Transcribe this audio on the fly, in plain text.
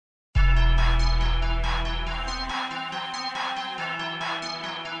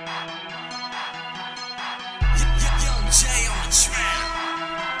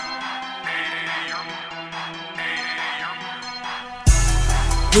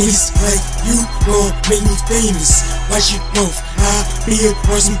Niggas like you gon' make me famous. Watch your mouth, I be here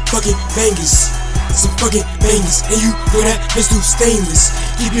on some fucking bangers. Some fucking bangers, and you know that pistol stainless.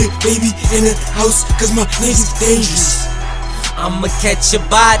 Keep your baby in the house, cause my niggas dangerous. I'ma catch your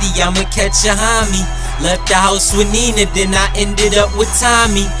body, I'ma catch your homie. Left the house with Nina, then I ended up with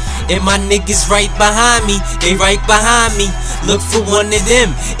Tommy. And my niggas right behind me, they right behind me. Look for one of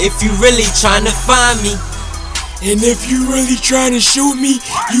them if you really tryna find me. And if you really tryna shoot me,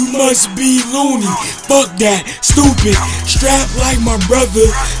 you must be loony. Fuck that, stupid. Strap like my brother,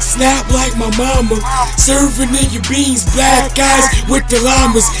 snap like my mama. Serving nigga beans, black eyes with the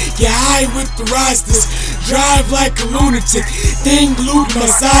llamas. Get high with the rosters, drive like a lunatic. Thing glued to my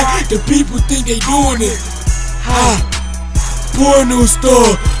side, the people think they doing it. Ha, porno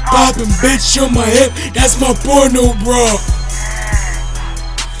store, poppin' bitch on my hip, that's my porno bra.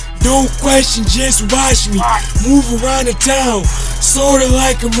 Don't question, just watch me move around the town, sorta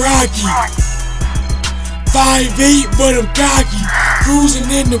like I'm Rocky. 5'8", but I'm cocky, cruising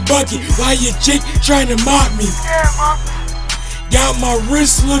in the bucket while your chick tryna mock me. Got my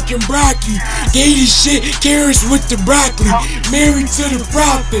wrist looking brocky, gave this shit carrots with the broccoli. Married to the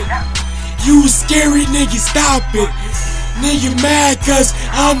prophet, you a scary nigga, stop it. Nigga mad cause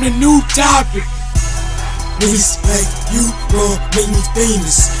I'm the new topic. Niggas like you gon' make me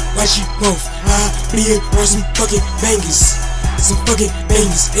famous. Watch your mouth, I be here on some fucking bangers. Some fucking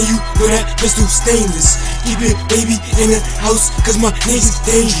bangers, and you know that pistol stainless. Keep your baby in the house, cause my niggas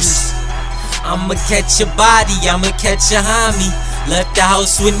dangerous. I'ma catch your body, I'ma catch your homie. Left the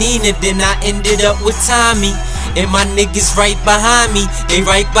house with Nina, then I ended up with Tommy. And my niggas right behind me, they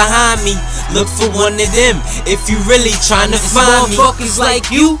right behind me. Look for one of them if you really tryna find me. Motherfuckers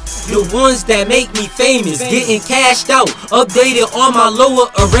like you, the ones that make me famous. Getting cashed out, updated on my lower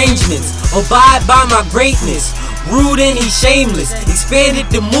arrangements. Abide by my greatness, rude and he shameless. Expanded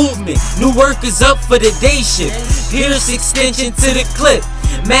the movement, new workers up for the day shift. Pierce extension to the clip,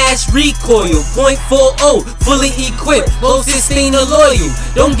 mass recoil, .40, fully equipped, low sustain or loyal.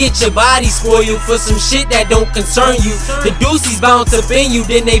 Don't get your body spoiled for some shit that don't concern you. The deuces bounce up in you,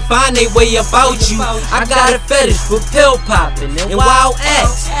 then they find their way about you. I got a fetish for pill popping and wild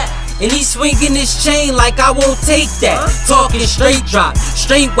acts, and he swinging his chain like I won't take that. Talking straight drop,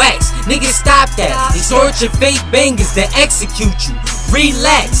 straight wax, niggas stop that. Extort your fake bangers to execute you.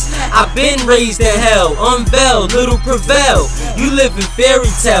 Relax, I've been raised in hell, unveiled, little prevail. You live in fairy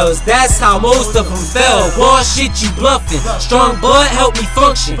tales, that's how most of them fell. Raw shit you bluffing, strong blood help me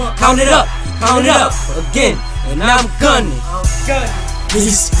function. Count it up again, and I'm gunning.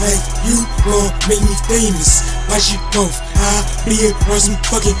 Niggas like you gon' make me famous. Watch your mouth, I be here on some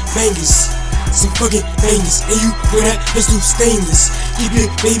fucking bangers. Some fucking bangers, and you know that pistol stainless. Keep your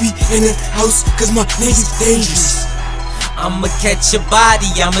baby in the house, cause my niggas dangerous. I'ma catch your body,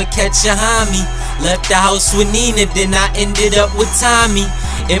 I'ma catch your homie. Left the house with Nina, then I ended up with Tommy.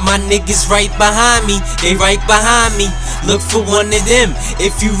 And my niggas right behind me, they right behind me. Look for one of them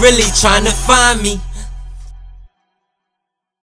if you really tryna find me.